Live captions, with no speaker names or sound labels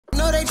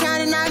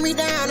me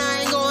down,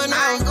 I ain't going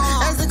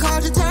out. As the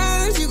culture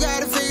turns, you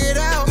gotta figure it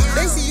out.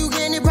 They see you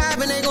getting it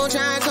poppin', they gon'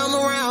 try and come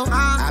around.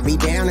 I be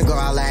down to go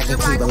out like and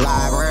keep a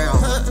live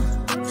round.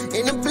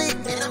 In the blick,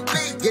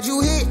 get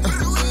you hit.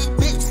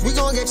 Bitch, we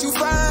gon' get you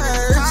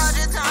first.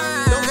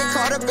 Don't get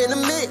caught up in the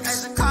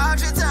mix.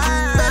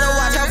 Better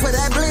watch out for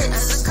that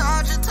blitz.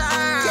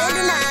 Can't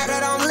deny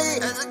that I'm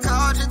lit. You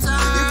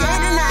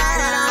can't deny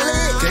that I'm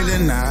lit. Can't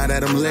deny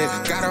that I'm lit.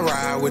 Gotta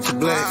ride with your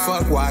blick.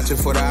 Fuck watching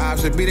for the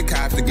option. Be the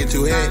cops to get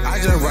you hit. I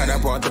just right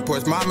up off the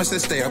porch. Mama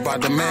said stay up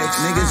out the mix.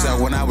 Niggas up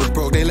when I was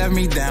broke. They left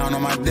me down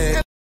on my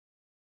dick.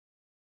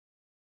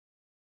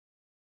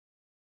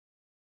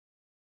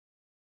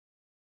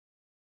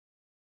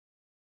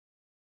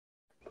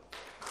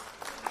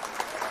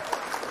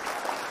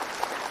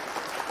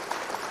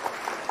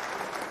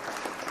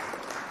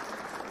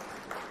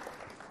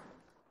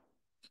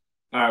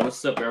 All right,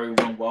 what's up,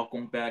 everyone?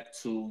 Welcome back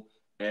to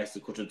As the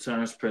Culture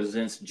Turns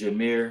presents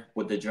Jameer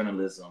with the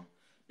Journalism.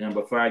 Now,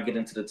 before I get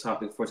into the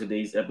topic for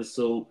today's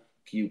episode,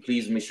 can you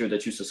please make sure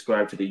that you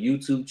subscribe to the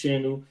YouTube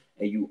channel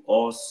and you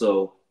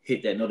also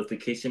hit that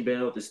notification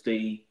bell to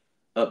stay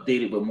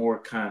updated with more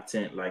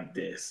content like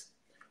this.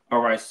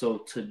 All right, so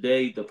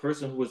today, the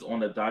person who is on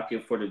the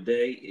docket for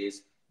today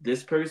is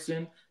this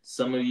person.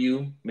 Some of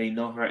you may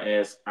know her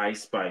as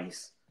Ice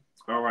Spice.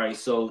 All right,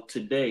 so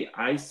today,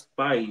 Ice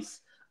Spice,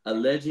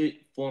 alleged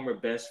former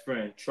best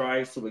friend,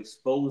 tries to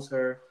expose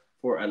her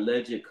for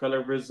alleged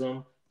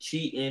colorism,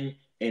 cheating,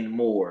 and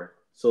more.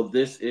 So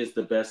this is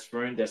the best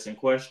friend that's in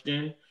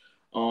question.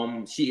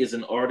 She is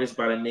an artist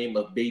by the name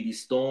of Baby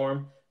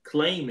Storme,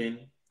 claiming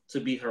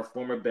to be her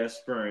former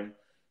best friend.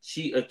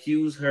 She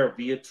accused her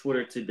via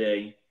Twitter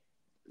today,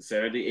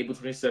 Saturday, April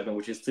 27th,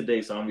 which is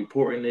today, so I'm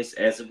reporting this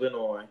as it went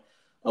on,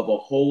 of a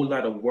whole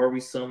lot of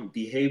worrisome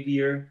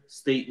behavior,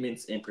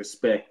 statements, and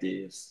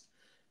perspectives.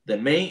 The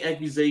main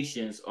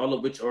accusations, all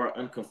of which are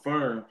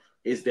unconfirmed,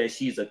 is that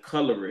she's a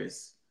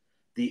colorist.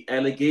 The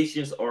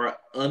allegations are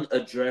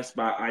unaddressed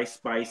by Ice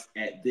Spice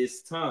at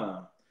this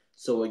time.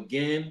 So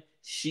again,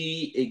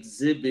 she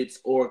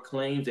exhibits or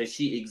claims that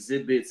she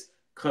exhibits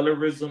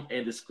colorism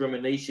and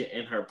discrimination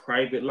in her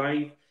private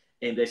life,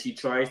 and that she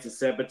tries to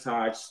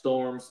sabotage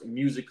Storme's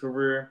music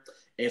career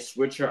and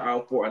switch her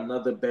out for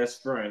another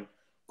best friend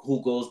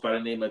who goes by the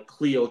name of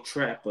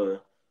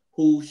Cleopatra,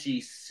 who she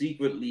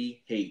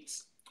secretly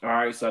hates. All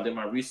right, so I did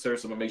my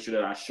research. I'm going to make sure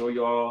that I show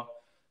y'all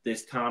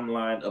this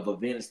timeline of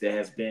events that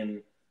has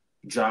been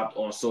dropped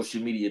on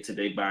social media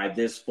today by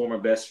this former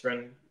best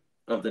friend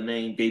of the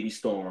name Baby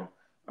Storme.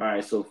 All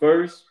right, so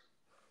first,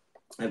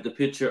 I have the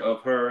picture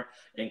of her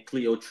and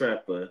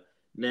Cleopatra.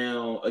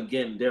 Now,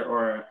 again, there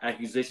are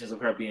accusations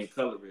of her being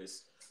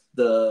colorist.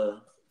 The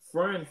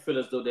friend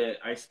feels as though that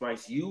Ice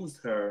Spice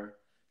used her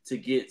to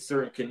get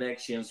certain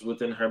connections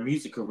within her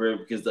music career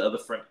because the other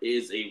friend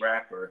is a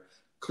rapper.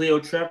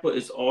 Cleopatra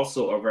is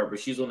also a rapper.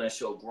 She's on that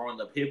show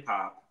Growing Up Hip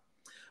Hop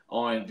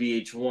on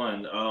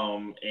VH1.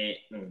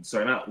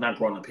 Not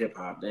Growing Up Hip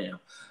Hop, damn.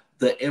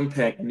 The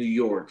Impact New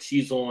York.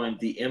 She's on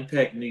The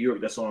Impact New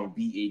York that's on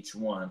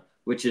VH1,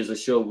 which is a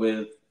show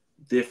with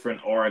different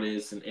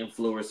artists and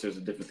influencers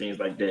and different things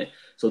like that.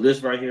 So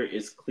this right here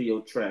is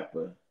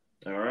Cleopatra.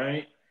 All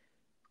right.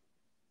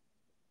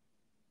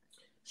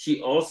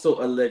 She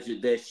also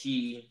alleged that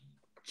she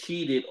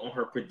cheated on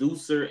her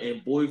producer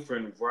and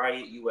boyfriend,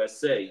 Riot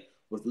USA,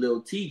 with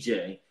Lil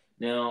TJ.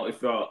 Now,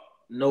 if y'all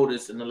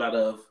notice in a lot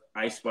of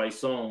Ice Spice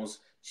songs,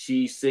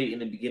 she say in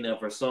the beginning of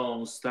her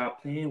songs,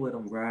 "Stop playing with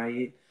him,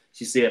 Riot."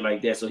 She said it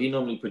like that. So he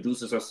normally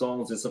produces her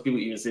songs, and some people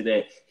even say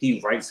that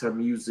he writes her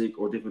music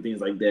or different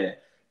things like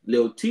that.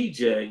 Lil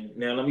TJ,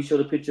 now let me show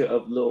the picture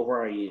of Lil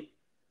Riot.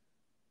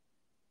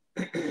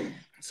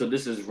 So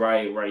this is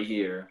Riot right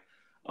here.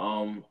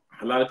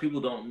 A lot of people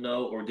don't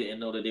know or didn't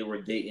know that they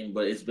were dating,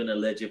 but it's been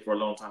alleged for a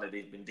long time that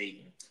they've been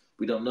dating.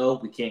 We don't know.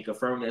 We can't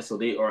confirm that, so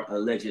they are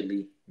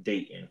allegedly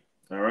dating.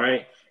 All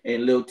right?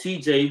 And Lil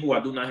TJ, who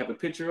I do not have a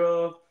picture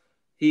of,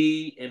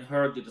 he and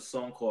her did a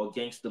song called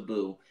Gangsta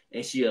Boo,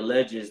 and she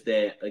alleges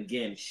that,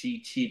 again, she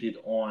cheated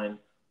on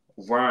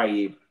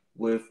Riot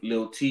with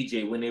Lil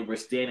TJ when they were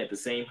staying at the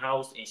same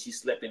house, and she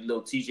slept in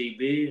Lil TJ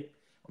bed.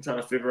 I'm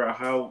trying to figure out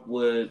how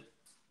would,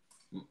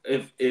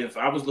 if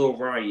I was Lil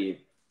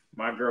Riot,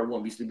 my girl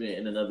wouldn't be sleeping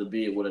in another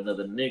bed with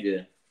another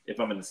nigga if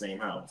I'm in the same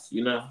house,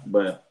 you know?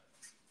 But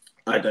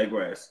I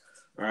digress.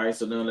 All right,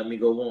 so now let me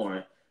go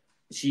on.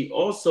 She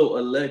also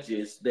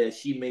alleges that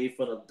she made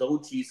fun of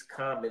Doechie's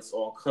comments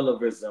on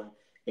colorism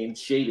and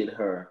shaded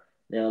her.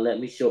 Now let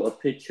me show a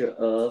picture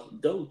of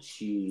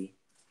Doechie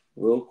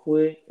real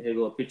quick. Here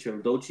go a picture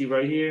of Doechie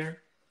right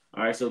here.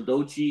 All right, so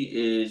Doechie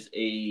is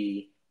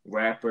a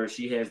rapper.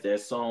 She has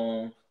that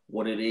song,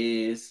 What It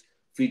Is,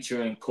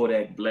 featuring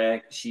Kodak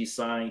Black. She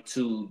signed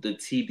to the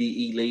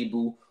TDE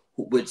label,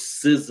 which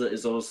SZA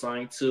is also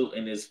signed to,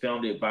 and is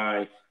founded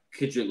by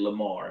Kendrick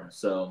Lamar.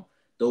 So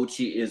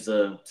Doechie is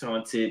a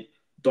talented,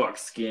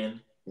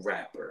 dark-skinned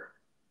rapper.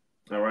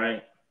 All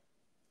right?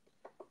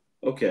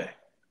 Okay.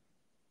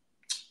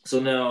 So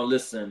now,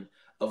 listen.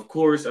 Of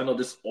course, I know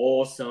this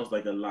all sounds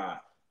like a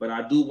lot, But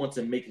I do want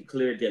to make it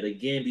clear that,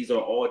 again, these are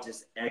all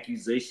just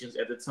accusations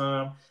at the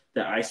time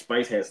that Ice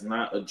Spice has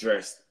not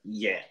addressed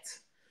yet.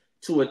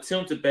 To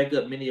attempt to back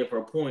up many of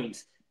her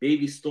points,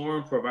 Baby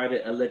Storme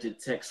provided alleged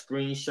text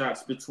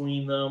screenshots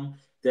between them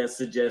that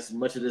suggest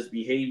much of this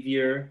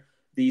behavior.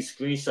 These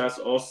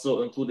screenshots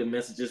also included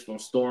messages from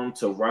Storme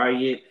to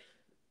Riot,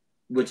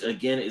 which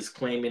again is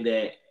claiming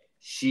that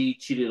she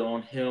cheated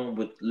on him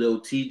with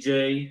Lil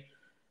TJ.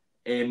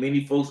 And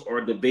many folks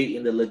are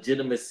debating the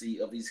legitimacy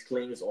of these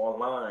claims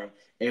online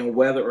and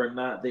whether or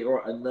not they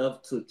are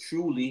enough to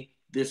truly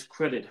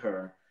discredit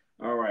her.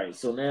 All right,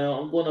 so now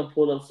I'm going to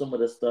pull up some of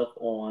the stuff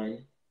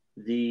on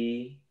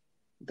the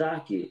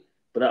docket.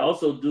 But I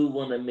also do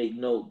want to make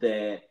note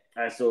that,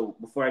 all right, so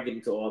before I get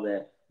into all that,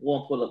 I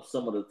want to pull up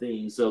some of the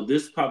things. So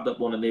this popped up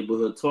on the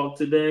Neighborhood Talk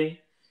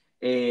today,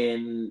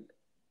 and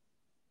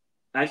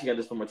I actually got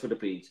this from my Twitter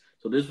page.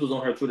 So this was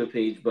on her Twitter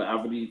page, but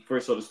I really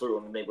first saw the story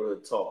on the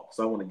Neighborhood Talk.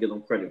 So I want to give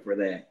them credit for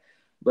that.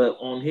 But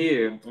on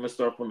here, I'm going to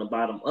start from the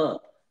bottom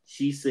up.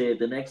 She said,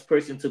 the next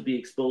person to be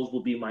exposed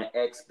will be my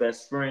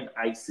ex-best friend,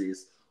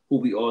 Isis, who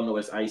we all know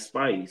as Ice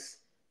Spice.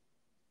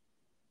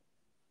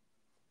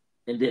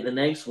 And then the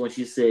next one,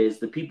 she says,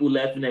 the people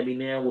laughing at me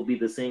now will be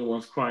the same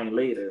ones crying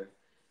later.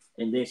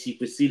 And then she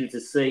proceeded to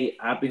say,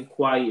 I've been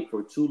quiet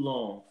for too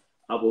long.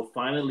 I will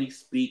finally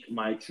speak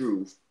my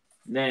truth.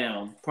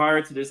 Now,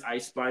 prior to this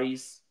Ice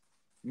Spice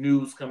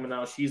news coming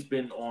out, she's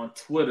been on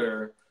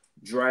Twitter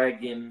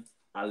dragging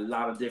a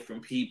lot of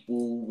different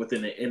people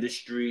within the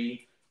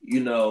industry,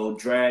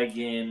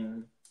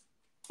 dragging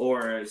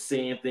or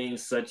saying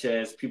things such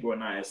as people are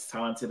not as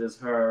talented as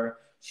her.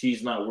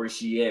 She's not where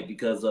she at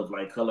because of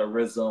like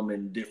colorism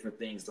and different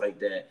things like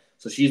that.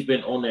 So she's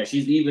been on there.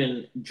 She's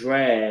even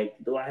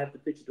dragged. Do I have the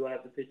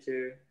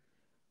picture?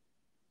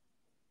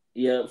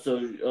 Yeah.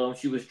 So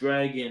she was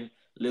dragging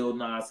Lil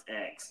Nas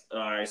X. All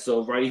right.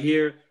 So right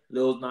here,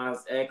 Lil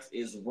Nas X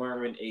is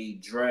wearing a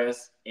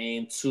dress,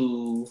 and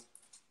to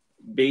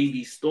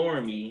Baby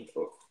Storme.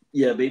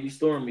 Baby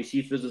Storme.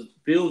 She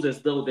feels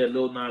as though that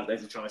Lil Nas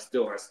X is trying to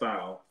steal her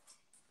style.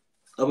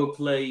 I will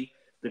play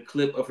the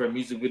clip of her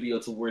music video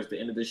towards the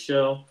end of the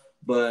show,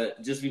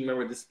 but just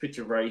remember this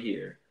picture right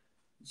here.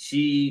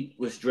 She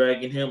was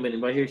dragging him,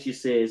 and right here she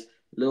says,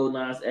 Lil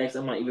Nas X,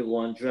 I'm not even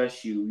going to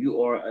dress you.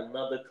 You are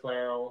another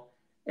clown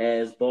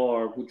as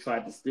Barb who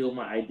tried to steal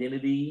my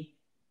identity.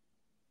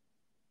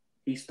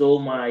 He stole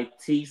my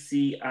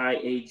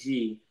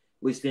TCIAG,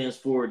 which stands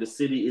for the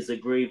city is a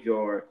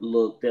graveyard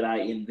look that I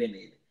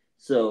invented.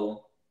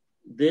 So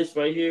this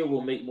right here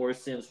will make more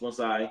sense once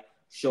I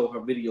show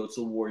her video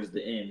towards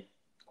the end.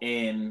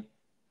 And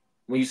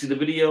when you see the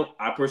video,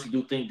 I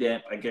personally do think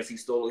that I guess he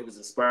was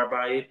inspired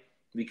by it.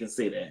 We can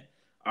say that.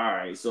 All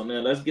right, so now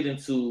let's get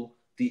into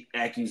the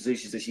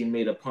accusations that she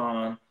made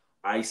upon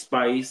Ice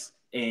Spice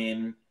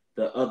and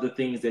the other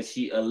things that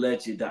she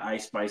alleged that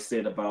Ice Spice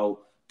said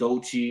about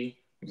Doechii,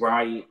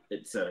 Riot,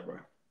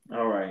 etc.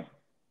 All right.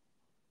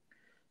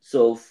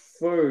 So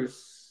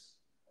first,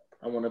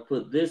 I want to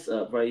put this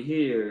up right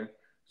here.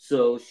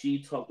 So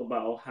she talked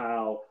about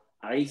how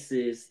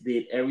Isis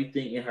did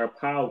everything in her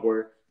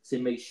power to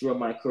make sure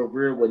my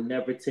career would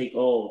never take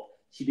off.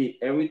 She did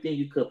everything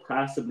you could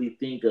possibly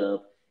think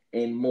of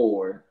and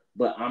more,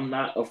 but I'm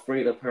not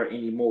afraid of her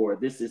anymore.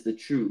 This is the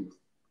truth.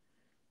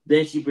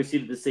 Then she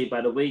proceeded to say, by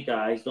the way,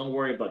 guys, don't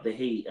worry about the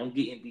hate. I'm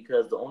getting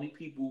because the only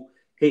people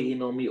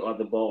hating on me are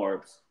the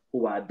Barbs,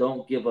 who I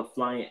don't give a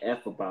flying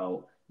F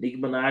about. Nicki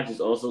Minaj is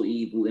also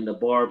evil, and the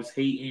Barbs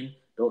hating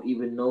don't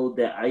even know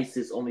that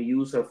Isis only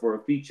used her for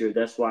a feature.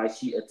 That's why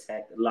she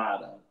attacked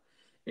Latto.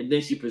 And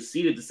then she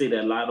proceeded to say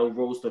that Latto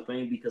rose to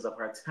fame because of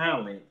her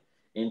talent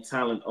and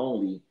talent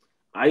only.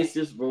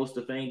 Isis rose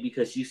to fame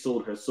because she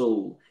sold her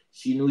soul.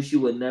 She knew she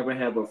would never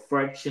have a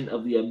fraction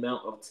of the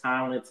amount of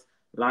talent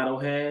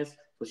Latto has,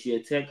 so she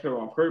attacked her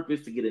on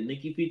purpose to get a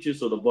Nicki feature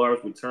so the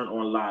Barbs would turn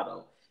on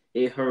Latto.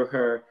 It hurt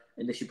her,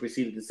 and then she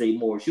proceeded to say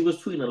more. She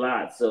was tweeting a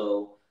lot,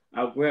 so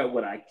I'll grab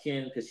what I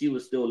can because she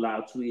was still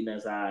live tweeting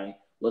as I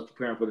was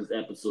preparing for this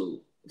episode.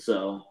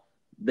 So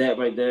that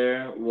right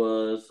there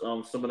was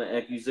some of the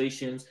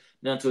accusations.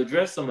 Now, to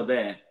address some of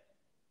that,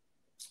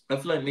 I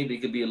feel like maybe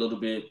it could be a little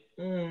bit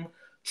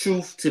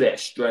truth to that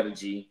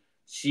strategy.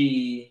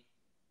 She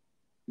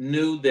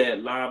knew that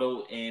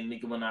Latto and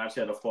Nicki Minaj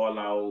had a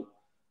fallout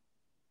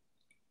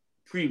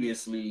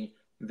previously.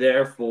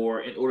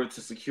 Therefore, in order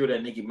to secure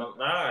that Nicki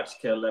Minaj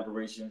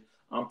collaboration,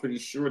 I'm pretty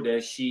sure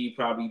that she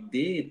probably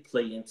did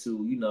play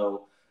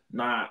into,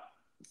 not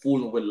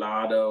fooling with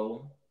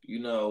Latto,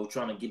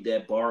 trying to get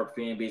that Barb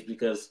fan base,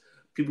 because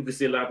people can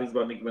say a lot of things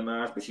about Nicki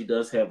Minaj, but she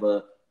does have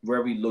a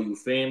very loyal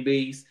fan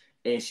base,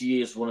 and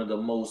she is one of the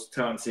most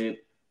talented,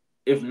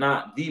 if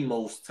not the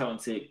most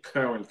talented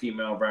current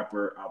female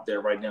rapper out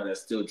there right now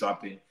that's still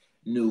dropping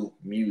new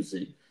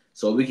music.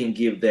 So we can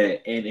give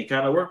that. And it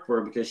kind of worked for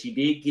her because she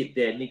did get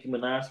that Nicki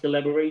Minaj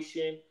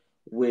collaboration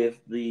with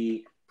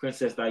the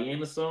Princess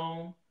Diana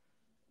song,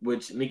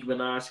 which Nicki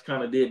Minaj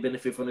kind of did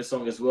benefit from this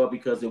song as well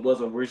because it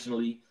was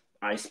originally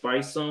Ice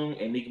Spice song,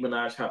 and Nicki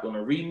Minaj hopped on a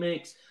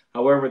remix.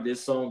 However,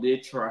 this song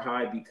did chart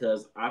high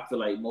because I feel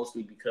like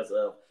mostly because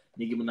of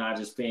Nicki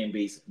Minaj's fan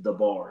base, the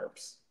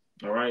Barbs.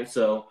 All right,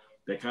 so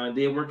that kind of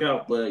did work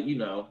out, but you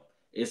know,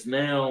 it's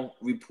now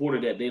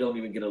reported that they don't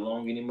even get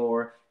along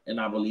anymore, and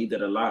I believe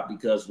that a lot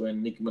because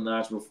when Nicki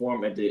Minaj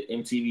performed at the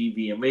MTV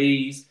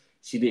VMAs,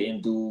 she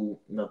didn't do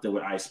nothing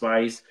with Ice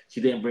Spice. She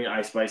didn't bring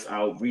Ice Spice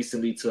out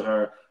recently to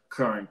her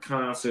current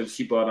concert.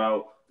 She brought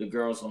out the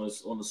girls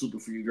on the Super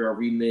Free Girl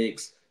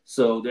remix.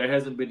 So there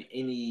hasn't been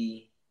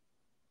any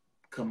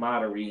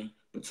camaraderie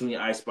between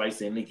Ice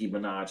Spice and Nicki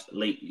Minaj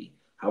lately.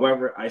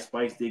 However, Ice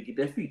Spice did get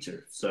that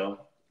feature, so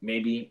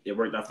maybe it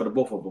worked out for the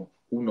both of them.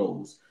 Who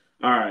knows?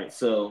 All right,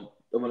 so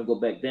I'm gonna go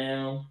back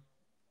down,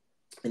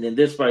 and then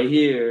this right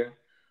here.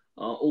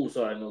 Oh,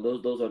 sorry, no,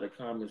 those are the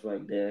comments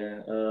right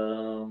there.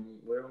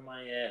 Where am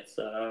I at?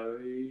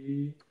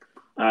 Sorry.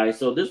 All right,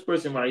 so this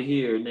person right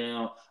here.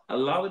 Now, a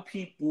lot of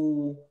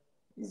people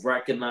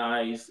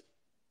recognize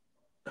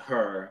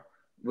her,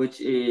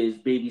 which is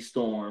Baby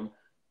Storm,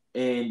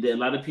 and a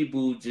lot of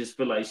people just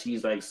feel like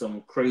she's like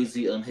some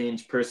crazy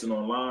unhinged person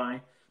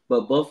online.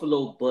 But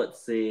Buffalo Butt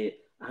said,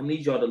 "I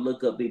need y'all to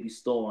look up Baby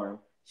Storm.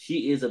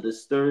 She is a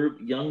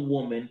disturbed young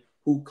woman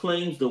who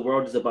claims the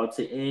world is about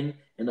to end,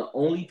 and the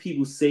only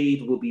people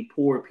saved will be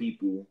poor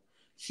people.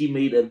 She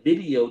made a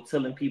video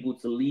telling people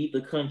to leave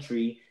the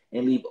country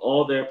and leave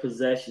all their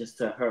possessions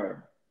to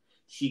her.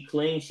 She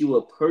claimed she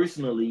would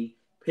personally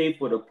pay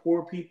for the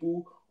poor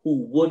people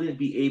who wouldn't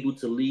be able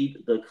to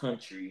leave the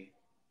country.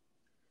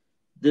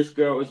 This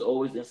girl is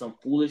always in some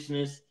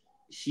foolishness.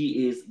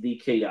 She is the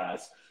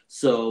chaos."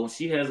 So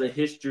she has a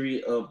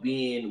history of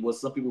being what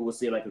some people would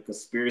say like a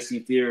conspiracy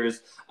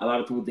theorist. A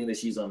lot of people think that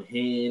she's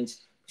unhinged.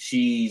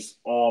 She's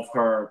off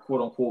her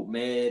quote unquote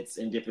meds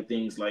and different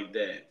things like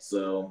that.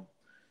 So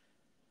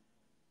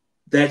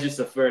that's just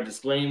a fair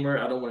disclaimer.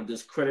 I don't want to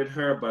discredit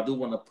her, but I do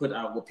want to put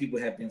out what people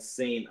have been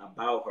saying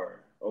about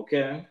her.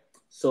 Okay.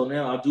 So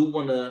now I do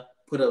want to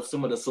put up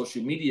some of the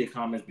social media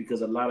comments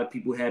because a lot of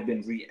people have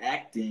been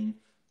reacting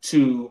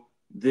to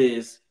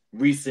this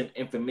recent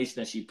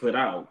information that she put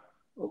out.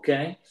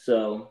 Okay.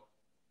 So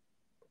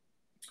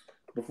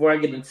before I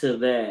get into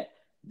that,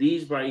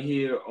 these right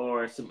here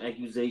are some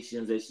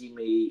accusations that she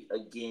made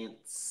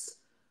against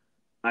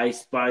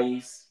Ice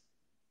Spice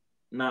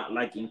not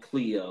liking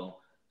Cleo.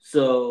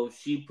 So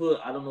she put,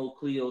 I don't know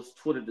Cleo's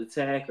Twitter to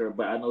tag her,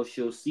 but I know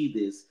she'll see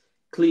this.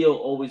 Cleo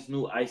always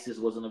knew Isis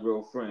wasn't a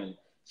real friend.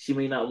 She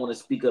may not want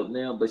to speak up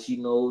now, but she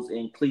knows,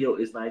 and Cleo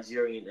is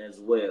Nigerian as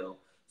well.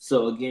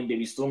 So again,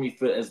 Baby Stormy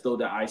felt as though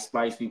that Ice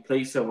Spice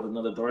replaced her with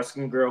another dark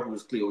skinned girl who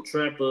was Cleo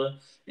Trapper.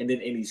 And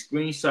then in these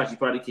screenshots, you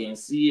probably can't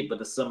see it, but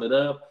to sum it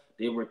up,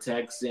 they were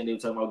texting, they were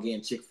talking about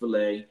getting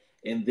Chick-fil-A.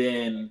 And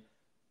then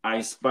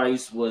Ice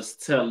Spice was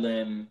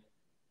telling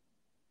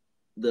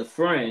the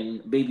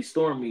friend, Baby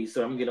Stormy,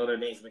 so I'm getting all their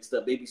names mixed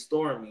up, Baby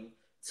Stormy,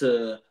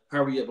 to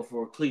hurry up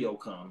before Cleo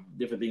come.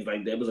 Different things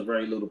like that. It was a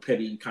very little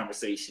petty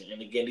conversation.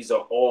 And again, these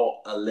are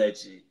all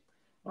alleged.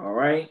 All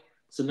right.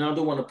 So now I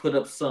do want to put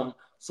up some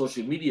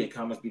social media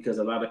comments because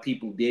a lot of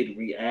people did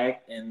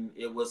react and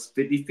it was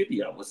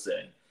 50-50, I would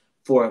say,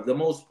 for the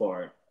most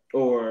part.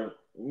 Or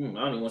I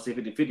don't even want to say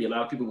 50-50. A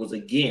lot of people was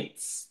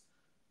against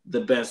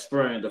the best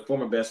friend, the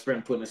former best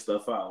friend, putting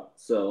stuff out.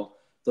 So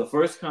the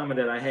first comment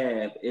that I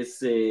have, it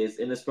says,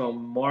 and it's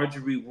from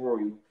Marjorie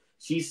Royal.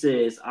 She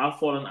says, "I've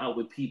fallen out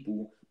with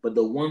people, but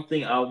the one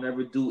thing I'll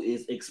never do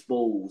is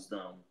expose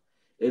them.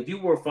 If you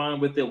were fine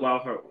with it while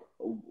her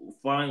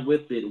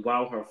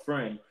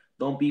friend,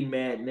 don't be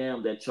mad now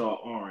that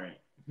y'all aren't."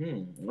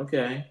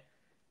 Okay.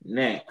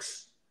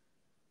 Next.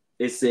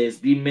 It says,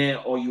 "Be mad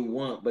all you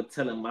want, but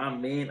telling my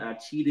man I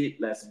cheated,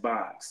 let's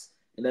box."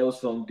 And that was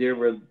from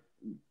Dira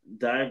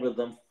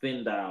them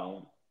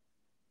Findal.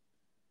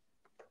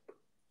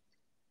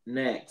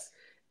 Next,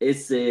 it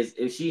says,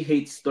 "If she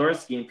hates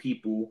dark-skinned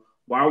people,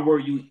 why were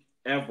you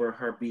ever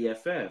her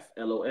BFF?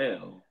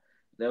 LOL."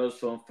 That was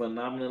from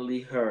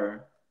Phenomenally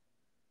Her.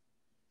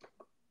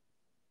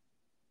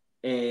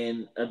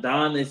 And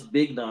Adonis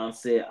Big Don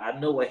said, "I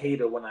know a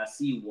hater when I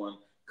see one,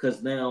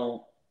 because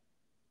now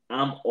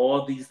I'm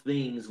all these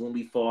things when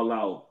we fall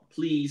out.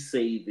 Please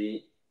save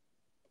it."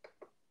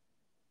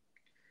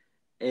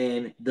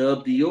 And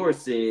Dub Dior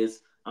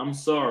says, "I'm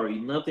sorry,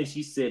 nothing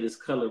she said is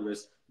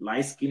colorist.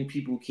 Light-skinned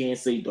people can't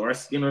say dark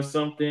skin or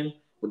something,"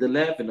 with the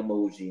laughing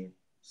emoji.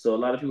 So a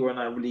lot of people are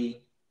not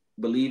really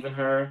believing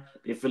her.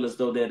 They feel as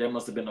though that there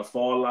must have been a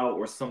fallout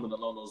or something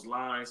along those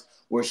lines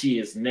where she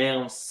is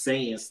now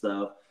saying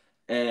stuff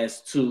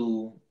as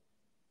to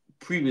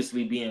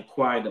previously being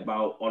quiet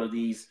about all of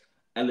these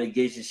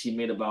allegations she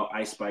made about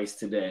Ice Spice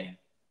today.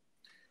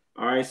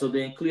 All right, so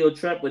then Cleo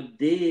Trapper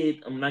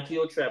did, I'm not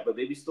Cleo Trapper,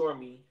 Baby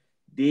Stormy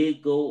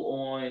did go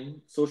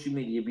on social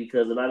media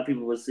because a lot of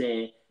people were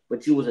saying,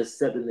 "But you was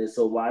accepting this,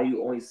 so why are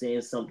you only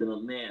saying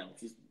something now?"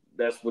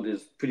 That's what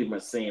it's pretty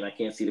much saying. I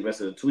can't see the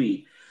rest of the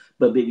tweet.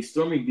 But Baby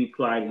Stormy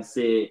replied and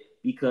said,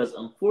 "Because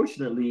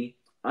unfortunately,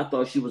 I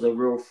thought she was a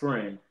real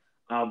friend.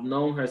 I've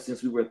known her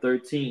since we were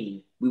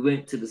 13. We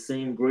went to the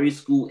same grade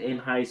school and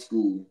high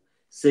school.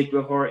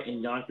 Sacred Heart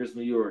in Yonkers,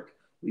 New York.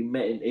 We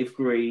met in 8th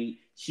grade.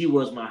 She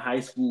was my high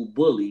school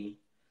bully.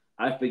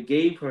 I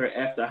forgave her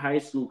after high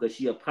school because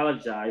she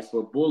apologized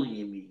for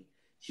bullying me.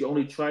 She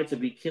only tried to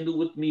rekindle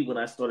with me when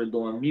I started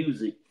doing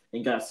music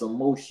and got some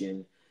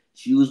motion.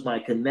 She used my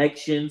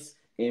connections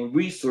and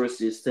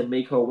resources to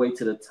make her way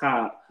to the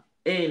top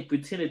and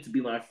pretended to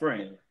be my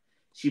friend.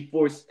 She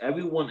forced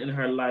everyone in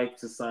her life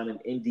to sign an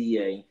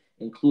NDA,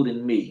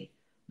 including me.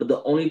 But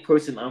the only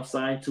person I'm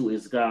signed to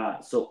is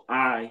God, so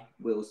I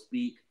will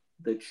speak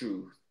the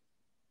truth.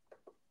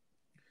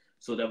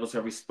 So that was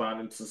her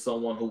responding to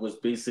someone who was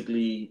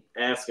basically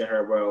asking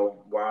her,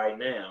 well, why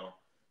now?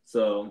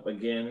 So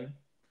again,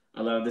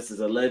 a lot of this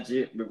is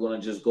alleged. We're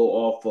going to just go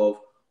off of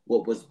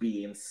what was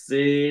being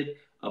said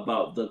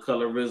about the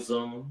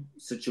colorism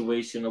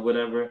situation or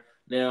whatever.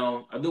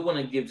 Now, I do want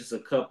to give just a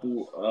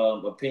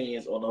couple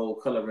opinions on the whole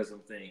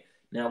colorism thing.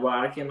 Now,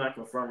 while I cannot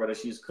confirm whether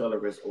she's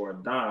colorist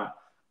or not,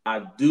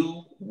 I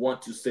do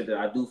want to say that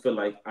I do feel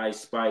like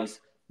Ice Spice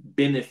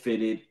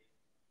benefited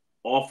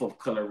off of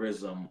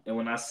colorism. And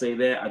when I say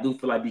that, I do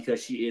feel like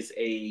because she is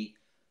a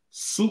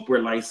super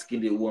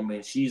light-skinned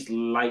woman, she's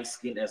light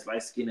skinned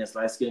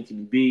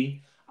can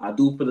be. I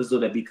do feel as though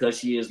that because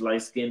she is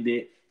light-skinned,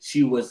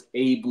 she was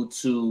able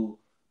to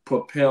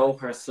propel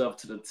herself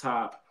to the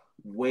top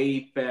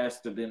way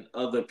faster than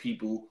other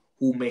people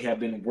who may have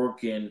been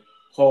working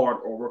hard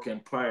or working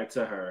prior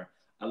to her.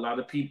 A lot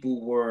of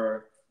people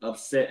were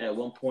upset at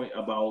one point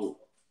about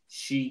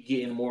she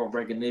getting more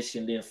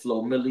recognition than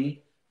Flo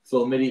Milli.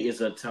 Flo Milli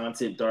is a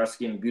talented,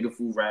 dark-skinned,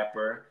 beautiful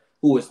rapper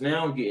who is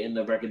now getting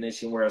the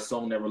recognition where her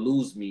song Never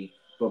Lose Me.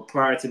 But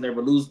prior to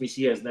Never Lose Me,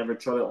 she has never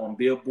charted on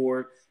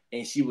Billboard,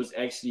 and she was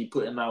actually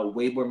putting out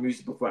way more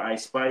music before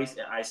Ice Spice,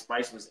 and Ice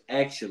Spice was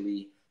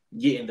actually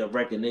getting the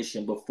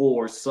recognition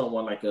before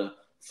someone like a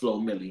Flo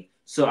Milli.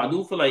 So I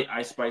do feel like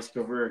Ice Spice's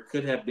career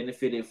could have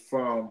benefited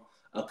from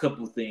a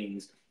couple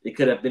things. It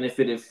could have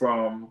benefited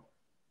from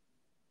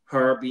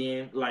her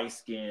being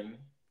light-skinned.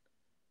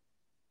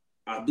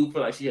 I do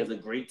feel like she has a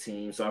great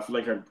team, so I feel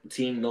like her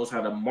team knows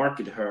how to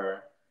market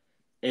her.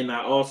 And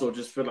I also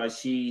just feel like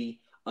she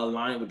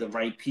aligned with the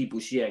right people.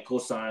 She had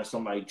co-signed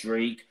somebody like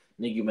Drake,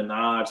 Nicki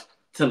Minaj,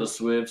 Taylor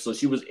Swift, so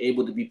she was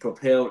able to be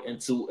propelled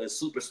into a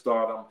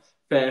superstardom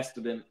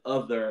faster than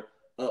other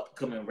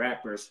upcoming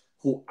rappers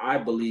who I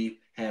believe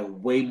have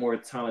way more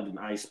talent than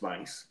Ice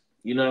Spice.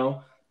 You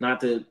know, not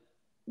to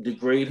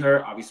degrade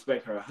her, I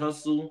respect her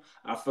hustle.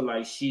 I feel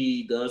like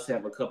she does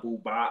have a couple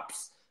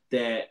bops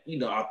that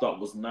I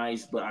thought was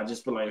nice, but I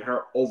just feel like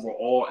her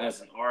overall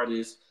as an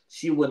artist,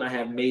 she would not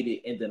have made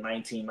it in the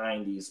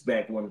 1990s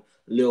back when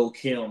Lil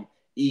Kim,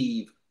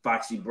 Eve,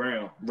 Foxy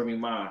Brown, Remy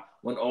Ma,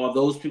 when all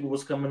those people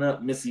was coming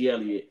up, Missy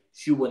Elliott,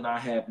 she would not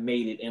have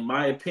made it, in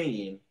my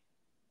opinion,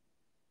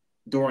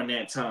 during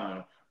that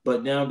time.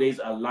 But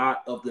nowadays, a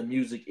lot of the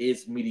music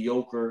is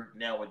mediocre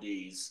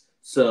nowadays.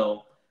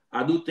 So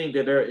I do think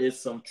that there is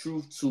some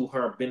truth to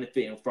her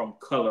benefiting from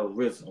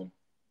colorism.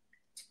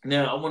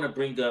 Now, I want to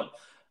bring up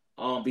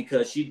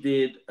because she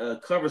did a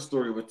cover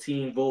story with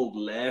Teen Vogue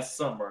last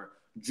summer,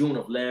 June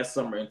of last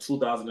summer in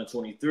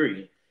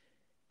 2023.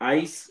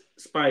 Ice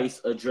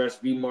Spice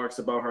addressed remarks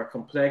about her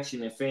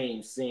complexion and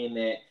fame, saying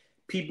that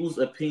people's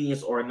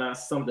opinions are not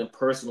something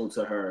personal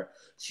to her.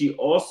 She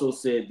also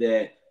said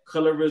that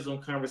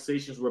colorism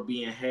conversations were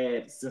being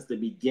had since the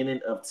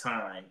beginning of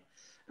time.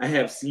 I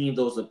have seen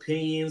those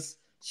opinions,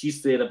 she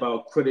said,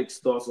 about critics'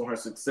 thoughts on her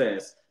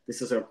success.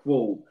 This is her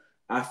quote.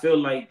 I feel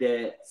like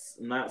that's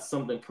not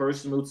something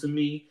personal to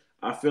me.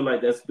 I feel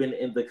like that's been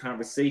in the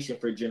conversation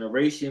for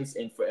generations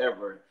and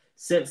forever,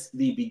 since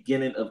the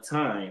beginning of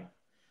time.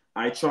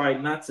 I try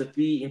not to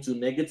feed into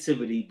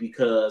negativity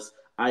because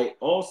I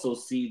also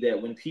see that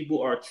when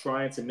people are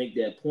trying to make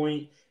that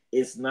point,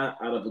 it's not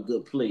out of a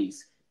good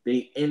place.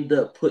 They end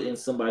up putting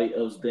somebody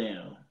else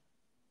down.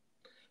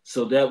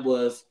 So that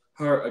was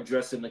her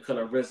addressing the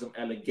colorism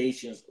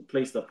allegations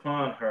placed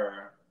upon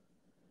her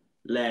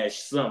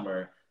last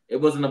summer. It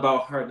wasn't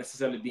about her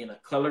necessarily being a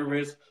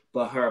colorist,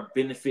 but her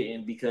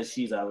benefiting because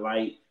she's a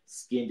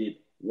light-skinned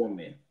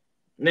woman.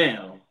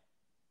 Now,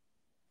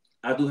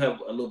 I do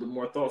have a little bit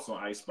more thoughts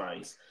on Ice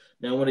Spice.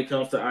 Now, when it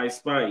comes to Ice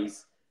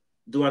Spice,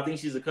 do I think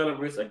she's a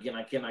colorist? Again,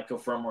 I cannot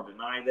confirm or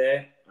deny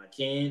that. I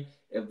can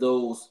if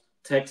those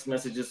text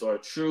messages are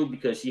true,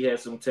 because she had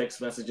some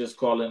text messages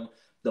calling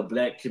the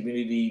black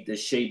community the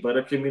shea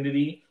butter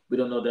community. We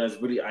don't know if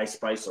that's really Ice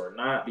Spice or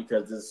not,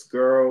 because this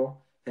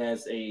girl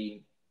has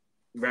a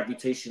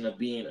reputation of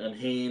being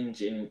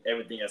unhinged and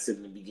everything I said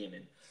in the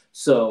beginning.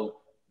 So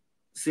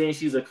saying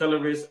she's a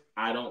colorist,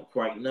 I don't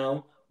quite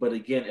know. But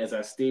again, as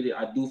I stated,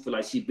 I do feel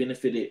like she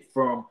benefited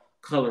from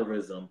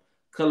colorism.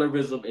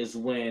 Colorism is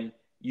when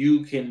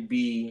you can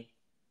be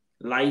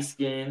light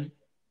skinned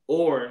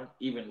or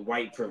even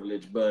white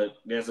privilege, but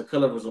there's a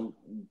colorism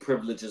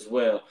privilege as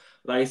well.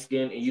 Light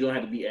skin, and you don't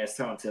have to be as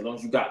talented, as long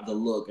as you got the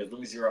look, as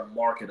long as you're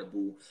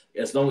marketable,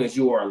 as long as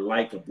you are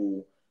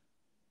likable.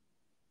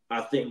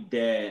 I think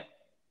that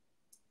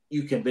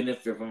you can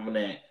benefit from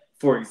that.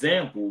 For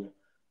example,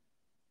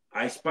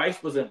 Ice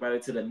Spice was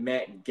invited to the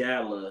Met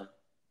Gala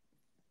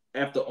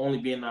after only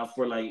being out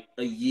for like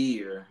a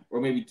year, or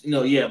maybe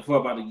yeah, for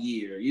about a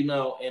year,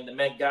 And the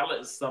Met Gala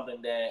is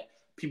something that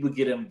people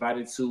get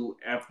invited to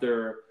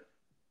after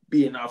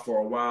being out for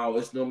a while.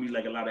 It's normally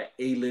like a lot of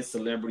A-list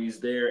celebrities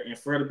there, and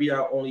for her to be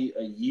out only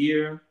a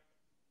year,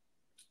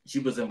 she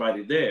was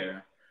invited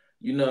there.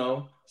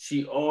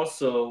 She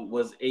also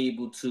was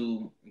able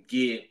to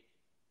get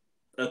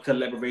a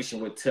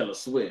collaboration with Taylor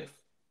Swift.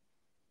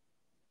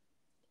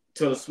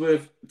 Taylor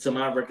Swift, to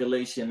my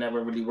recollection,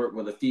 never really worked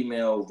with a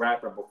female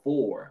rapper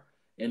before.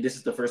 And this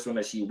is the first one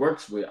that she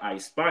works with,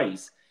 Ice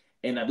Spice.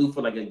 And I do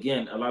feel like,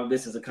 again, a lot of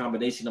this is a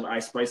combination of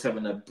Ice Spice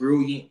having a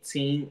brilliant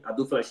team. I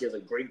do feel like she has a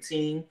great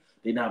team.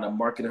 They know how to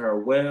market her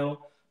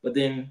well. But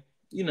then,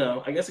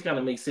 I guess it kind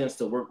of makes sense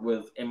to work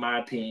with, in my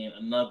opinion,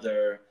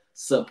 another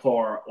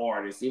subpar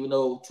artist. Even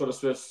though Taylor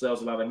Swift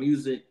sells a lot of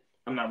music,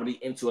 I'm not really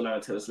into a lot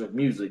of Taylor Swift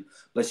music.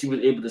 But she was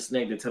able to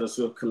snag the Taylor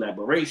Swift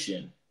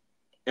collaboration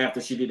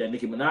after she did that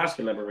Nicki Minaj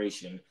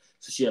collaboration.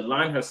 So she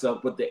aligned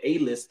herself with the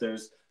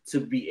A-listers to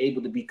be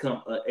able to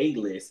become an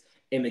A-list.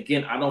 And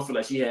again, I don't feel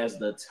like she has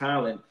the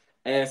talent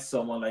as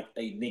someone like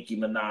a Nicki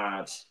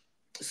Minaj.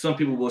 Some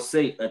people will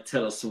say a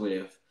Taylor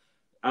Swift.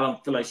 I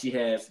don't feel like she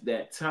has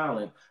that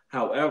talent.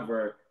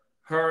 However,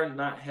 her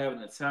not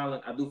having the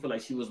talent, I do feel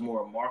like she was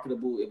more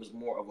marketable. It was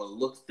more of a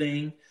look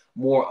thing,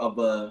 more of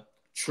a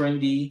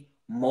trendy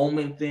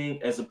moment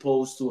thing, as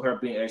opposed to her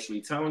being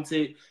actually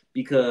talented.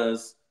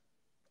 Because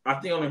I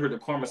think I only heard the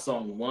Karma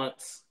song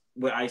once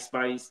with Ice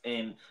Spice,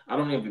 and I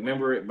don't even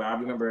remember it, but I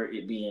remember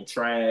it being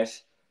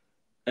trash.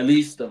 At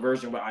least the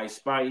version with Ice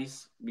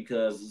Spice,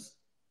 because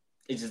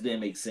it just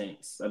didn't make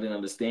sense. I didn't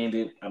understand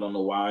it. I don't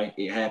know why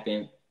it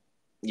happened.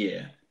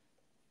 Yeah.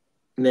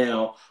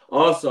 Now,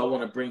 also, I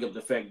want to bring up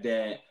the fact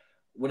that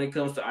when it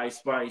comes to Ice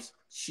Spice,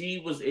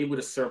 she was able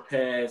to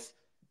surpass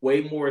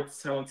way more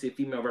talented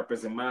female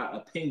rappers, in my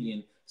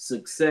opinion,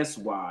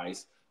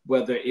 success-wise,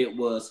 whether it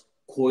was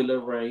Coyle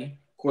Ray,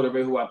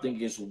 who I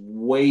think is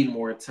way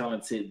more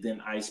talented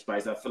than Ice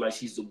Spice. I feel like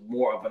she's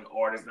more of an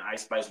artist than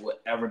Ice Spice will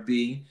ever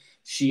be.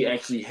 She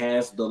actually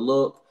has the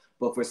look,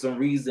 but for some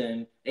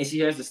reason, and she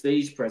has the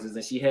stage presence,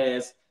 and she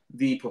has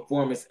the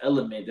performance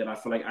element that I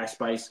feel like Ice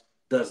Spice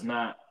does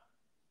not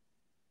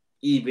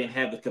even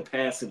have the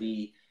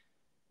capacity,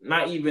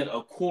 not even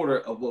a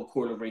quarter of what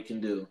Coyle Ray can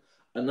do.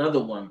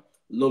 Another one,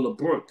 Lola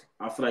Brooke.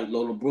 I feel like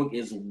Lola Brooke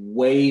is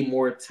way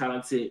more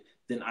talented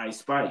than Ice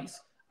Spice.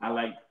 I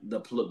like the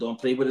Don't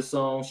Play With It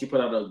song. She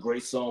put out a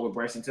great song with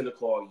Bryson Tiller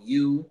called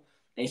You.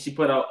 And she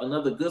put out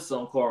another good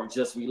song called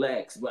Just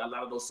Relax. But a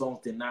lot of those songs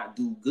did not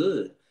do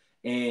good.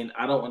 And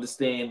I don't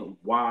understand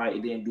why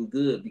it didn't do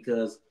good,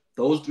 because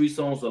those 3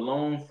 songs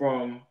alone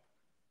from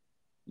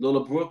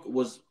Lola Brooke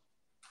was,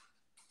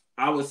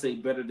 I would say,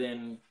 better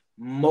than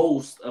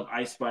most of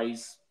Ice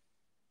Spice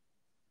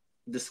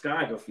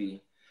discography.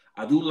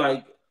 I do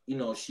like,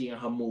 She and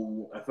Her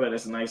Mood. I feel like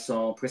that's a nice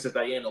song. Princess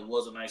Diana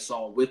was a nice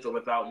song with or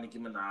without Nicki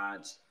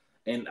Minaj.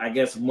 And I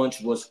guess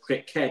Munch was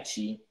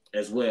catchy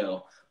as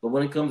well. But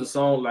when it comes to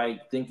songs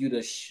like Thank You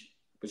to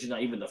but you're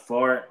not even the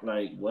fart,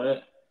 like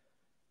what?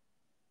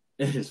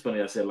 It's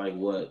funny I said like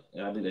what.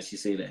 I think that she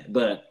say that.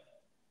 But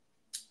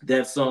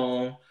that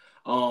song,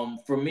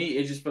 for me,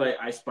 it just feel like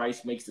Ice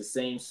Spice makes the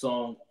same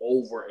song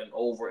over and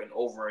over and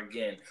over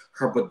again.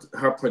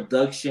 Her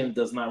production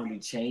does not really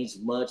change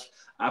much.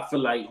 I feel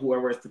like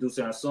whoever is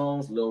producing her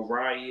songs, Lil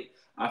Riot,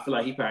 I feel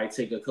like he probably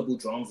take a couple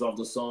drums off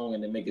the song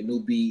and then make a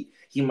new beat.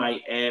 He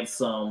might add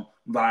some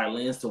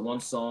violins to one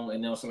song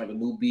and then sound like a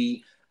new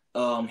beat.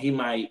 He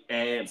might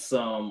add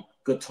some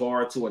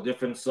guitar to a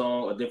different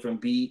song, a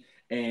different beat,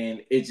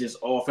 and it just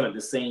all feel like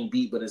the same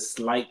beat, but it's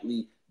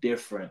slightly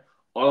different.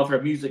 All of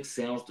her music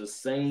sounds the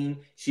same.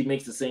 She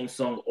makes the same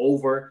song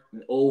over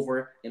and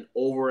over and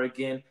over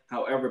again.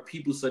 However,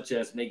 people such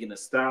as Megan Thee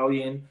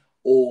Stallion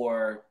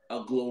or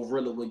a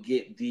Glorilla would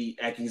get the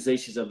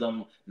accusations of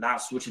them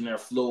not switching their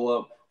flow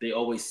up. They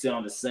always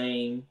sound the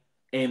same.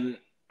 And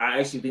I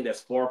actually think that's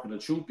far from the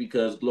truth,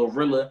 because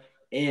Glorilla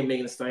and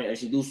Megan Thee Stallion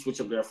actually do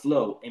switch up their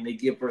flow and they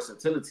give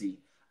versatility.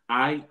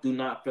 I do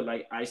not feel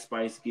like Ice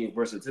Spice give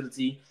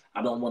versatility.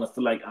 I don't want to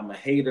feel like I'm a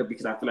hater,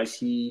 because I feel like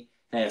she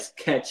has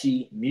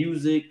catchy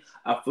music.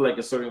 I feel like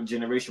a certain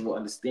generation will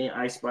understand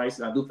Ice Spice,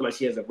 and I do feel like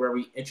she has a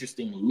very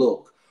interesting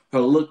look. Her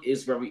look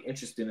is very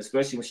interesting,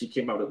 especially when she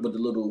came out with the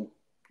little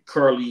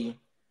curly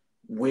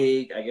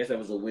wig. I guess that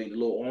was a wig, the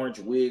little orange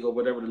wig or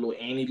whatever, the little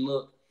Annie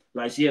look.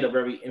 Like, she had a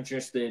very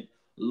interesting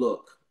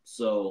look.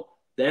 So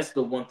that's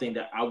the one thing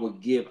that I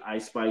would give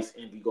Ice Spice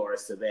in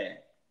regards to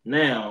that.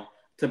 Now,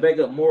 to back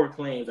up more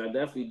claims, I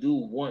definitely do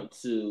want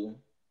to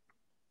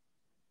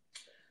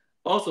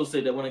also say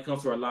that when it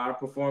comes to her live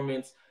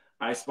performance,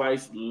 Ice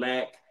Spice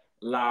lack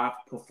live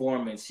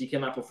performance. She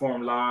cannot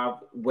perform live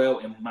well,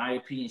 in my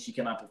opinion. She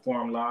cannot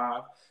perform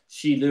live.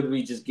 She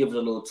literally just gives it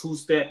a little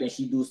 2-step and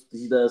she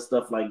does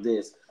stuff like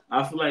this.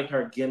 I feel like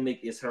her gimmick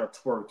is her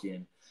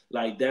twerking.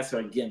 Like, that's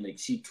her gimmick.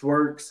 She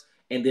twerks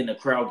and then the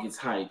crowd gets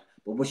hyped.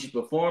 But when she's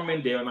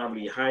performing, they're not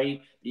really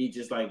hype. They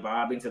just like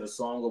vibing to the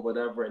song or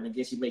whatever. And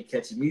again, she make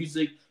catchy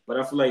music. But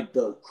I feel like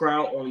the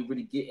crowd only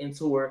really get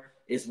into her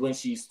is when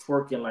she's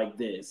twerking like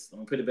this. I'm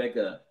gonna put it back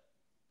up.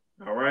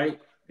 All right.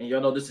 And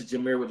y'all know this is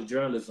Jameer with the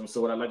journalism. So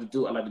what I like to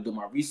do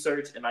my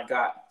research, and I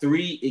got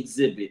three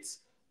exhibits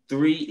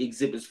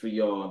for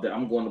y'all that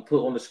I'm going to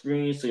put on the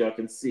screen so y'all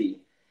can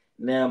see.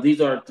 Now, these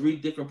are 3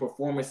 different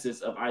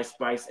performances of Ice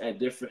Spice at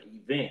different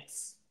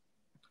events.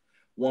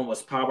 One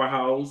was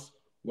Powerhouse.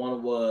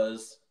 One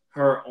was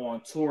her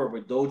on tour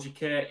with Doja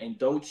Cat and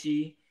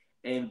Doechii.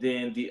 And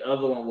then the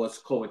other one was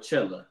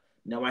Coachella.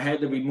 Now, I had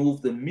to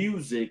remove the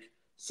music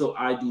so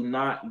I do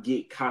not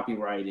get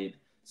copyrighted.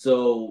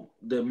 So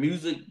the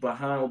music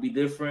behind will be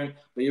different,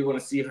 but you're going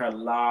to see her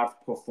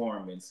live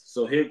performance.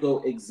 So here go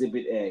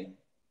Exhibit A.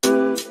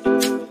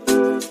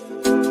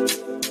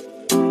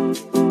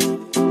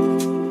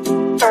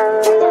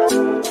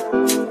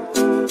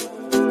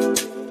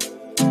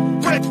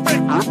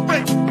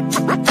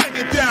 Break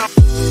it down.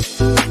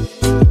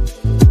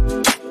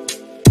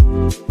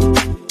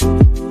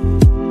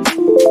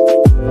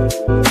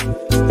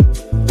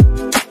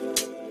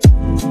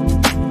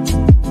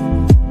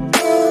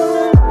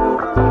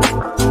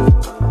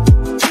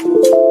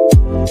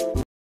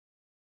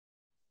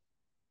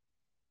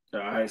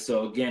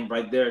 So again,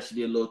 right there, she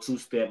did a little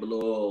 2-step, a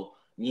little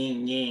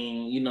yin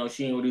yang. You know,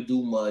 she didn't really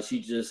do much. She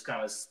just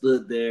kind of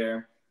stood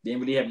there. Didn't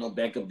really have no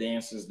backup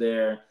dancers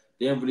there.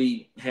 Didn't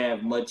really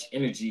have much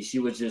energy. She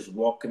was just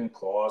walking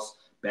across,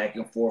 back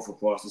and forth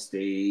across the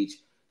stage,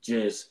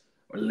 just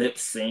lip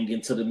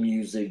singing to the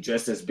music,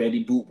 dressed as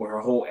Betty Boop with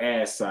her whole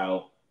ass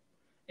out.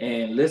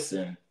 And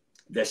listen,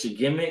 that's your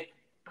gimmick.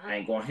 I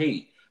ain't gonna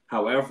hate.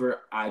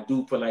 However, I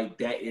do feel like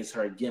that is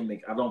her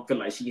gimmick. I don't feel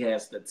like she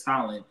has the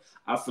talent.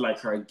 I feel like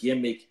her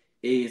gimmick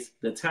is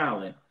the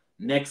talent.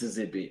 Next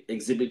exhibit,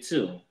 Exhibit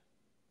 2,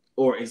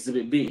 or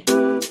Exhibit B.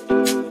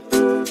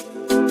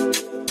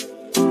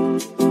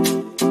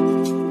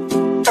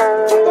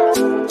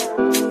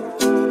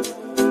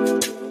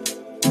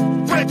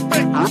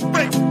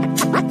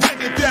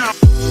 Break it down.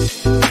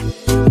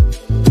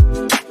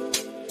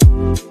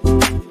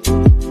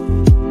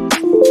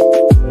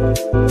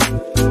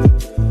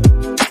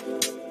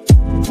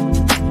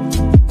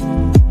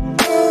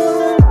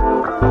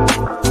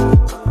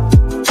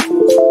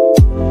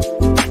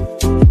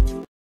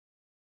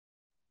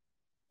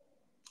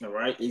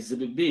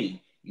 Exhibit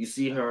B, you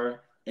see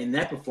her in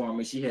that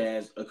performance. She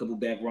has a couple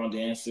background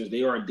dancers.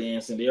 They are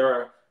dancing. They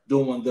are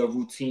doing the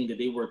routine that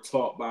they were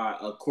taught by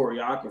a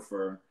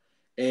choreographer.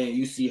 And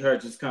you see her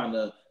just kind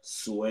of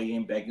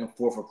swaying back and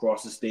forth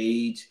across the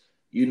stage,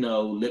 you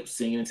know, lip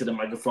singing into the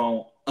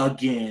microphone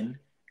again.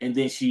 And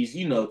then she's,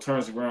 you know,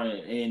 turns around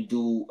and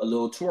do a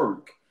little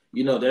twerk.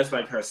 You know, that's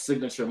like her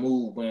signature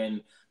move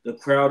when the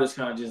crowd is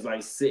kind of just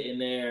like sitting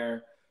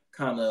there,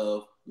 kind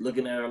of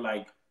looking at her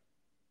like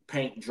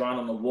paint drawn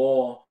on the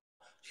wall.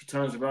 She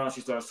turns around,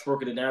 she starts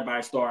twerking, and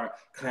everybody start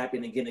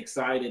clapping and getting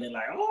excited and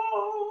like,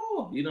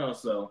 oh, you know.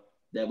 So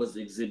that was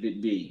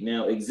Exhibit B.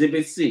 Now,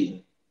 Exhibit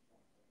C.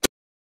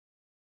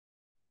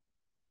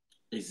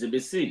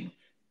 Exhibit C,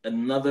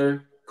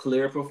 another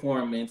clear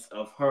performance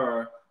of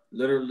her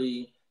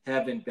literally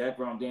having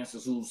background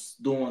dancers who's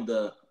doing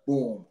the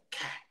boom,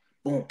 cat.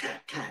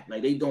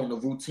 Like they doing the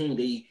routine,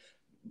 they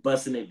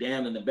busting it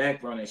down in the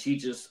background, and she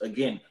just,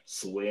 again,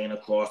 swaying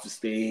across the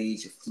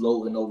stage,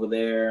 floating over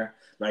there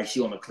like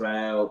she on a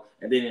cloud.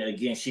 And then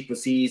again, she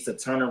proceeds to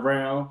turn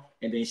around,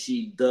 and then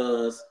she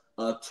does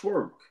a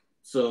twerk.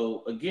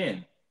 So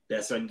again,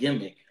 that's her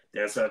gimmick.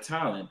 That's her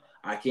talent.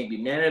 I can't be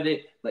mad at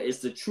it, but it's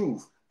the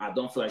truth. I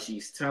don't feel like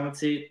she's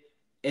talented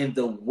in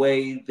the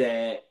way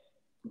that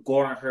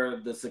garnered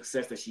her the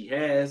success that she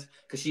has,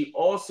 because she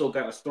also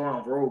got a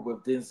starring role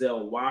with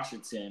Denzel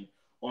Washington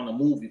on a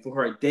movie for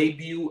her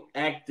debut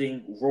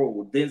acting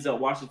role. Denzel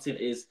Washington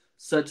is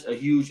such a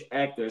huge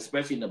actor,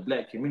 especially in the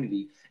Black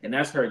community, and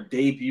that's her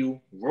debut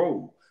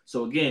role.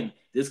 So again,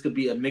 this could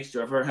be a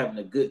mixture of her having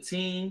a good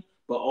team,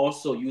 but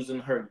also using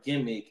her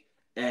gimmick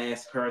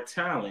as her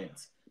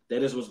talent.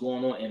 That is what's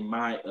going on, in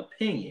my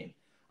opinion.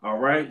 All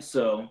right,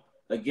 so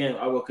again,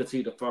 I will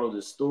continue to follow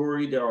this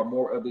story. There are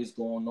more updates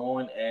going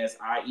on as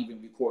I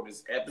even record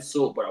this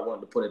episode, but I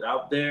wanted to put it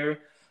out there.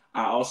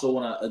 I also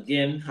want to,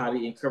 again,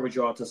 highly encourage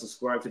y'all to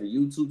subscribe to the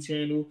YouTube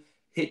channel.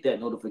 Hit that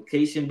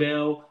notification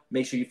bell.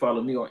 Make sure you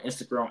follow me on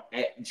Instagram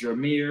at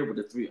Jameer with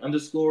the 3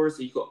 underscores.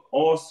 So you can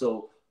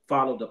also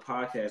follow the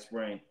podcast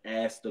brand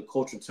as The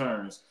Culture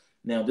Turns.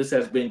 Now, this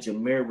has been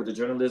Jameer with the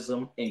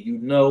journalism, and you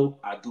know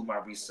I do my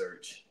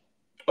research.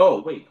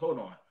 Oh, wait, hold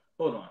on.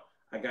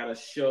 I gotta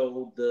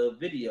show the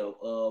video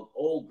of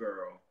old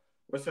girl.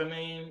 What's her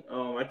name?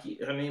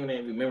 Her name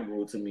ain't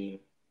memorable to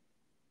me.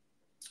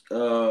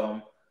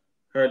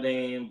 Her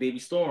name Baby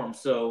Storme.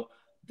 So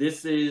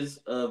this is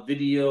a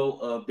video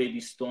of Baby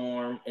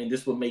Storme, and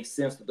this will make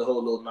sense with the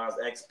whole Lil Nas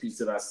X piece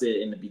that I said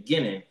in the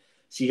beginning.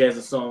 She has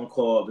a song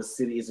called "The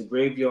City Is a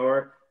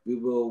Graveyard." We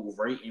will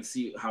rate and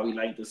see how we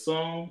like the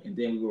song, and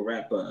then we will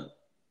wrap up.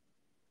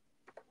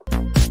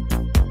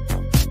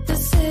 The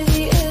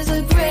city is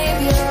a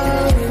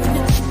graveyard.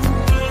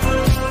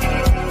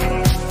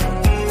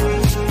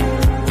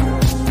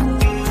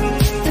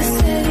 The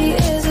city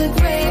is a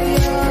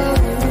graveyard.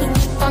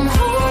 I'm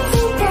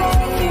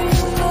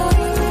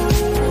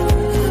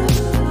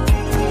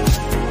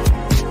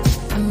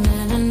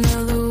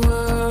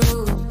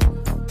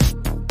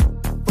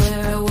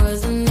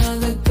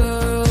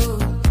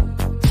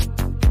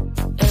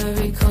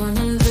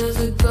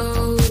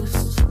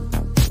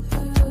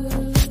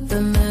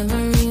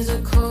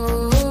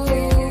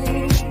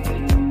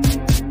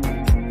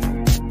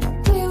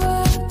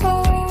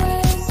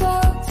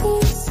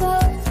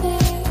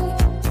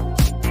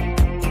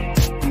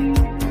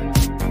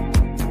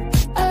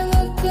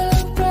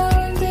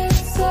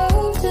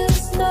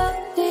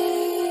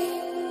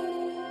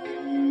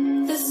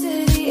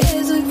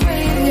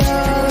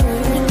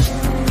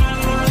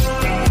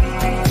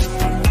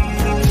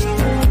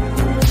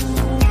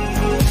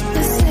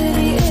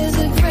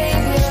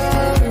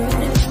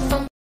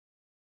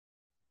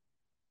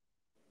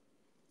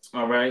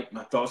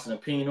thoughts and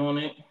opinion on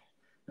it.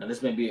 Now,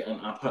 this may be an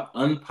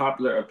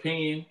unpopular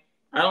opinion.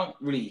 I don't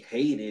really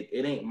hate it.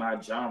 It ain't my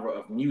genre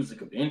of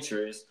music of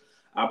interest.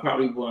 I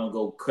probably wouldn't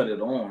go cut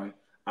it on.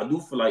 I do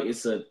feel like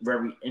it's a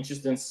very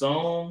interesting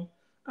song.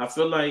 I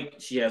feel like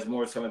she has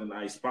more talent than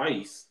Ice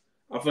Spice.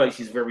 I feel like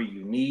she's very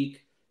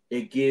unique.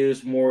 It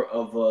gives more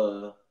of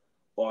a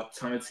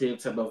alternative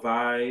type of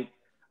vibe.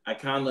 I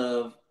kind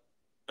of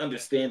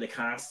understand the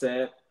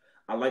concept.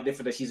 I like the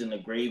fact that she's in the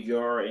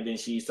graveyard and then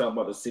she's talking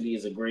about the city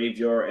as a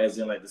graveyard, as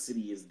in like the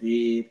city is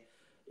dead.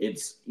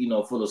 It's, you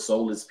know, full of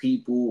soulless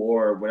people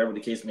or whatever the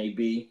case may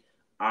be.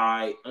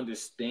 I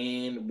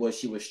understand what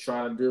she was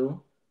trying to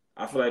do.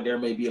 I feel like there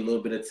may be a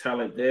little bit of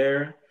talent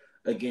there.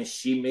 Again,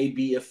 she may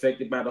be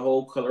affected by the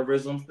whole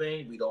colorism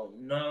thing. We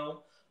don't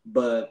know.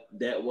 But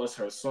that was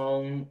her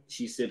song.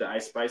 She said that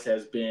Ice Spice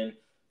has been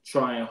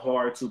trying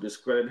hard to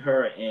discredit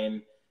her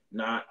and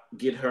not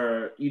get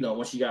her, you know,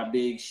 when she got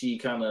big, she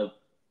kind of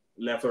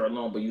left her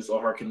alone, but used all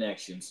her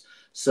connections.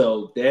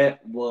 So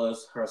that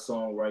was her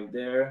song right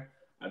there.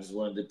 I just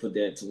wanted to put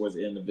that towards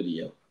the end of the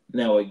video.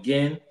 Now,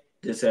 again,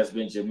 this has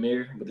been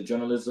Jameer with the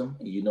journalism.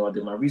 And you know I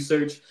did my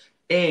research.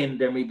 And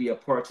there may be a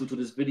part 2 to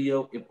this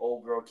video if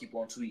old girl keep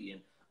on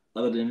tweeting.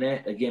 Other than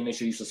that, again, make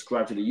sure you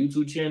subscribe to the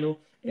YouTube channel.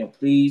 And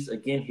please,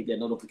 again, hit that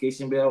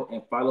notification bell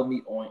and follow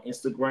me on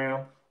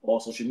Instagram or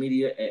social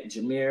media at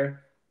Jameer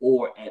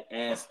or at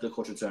As The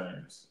Culture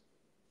Turns.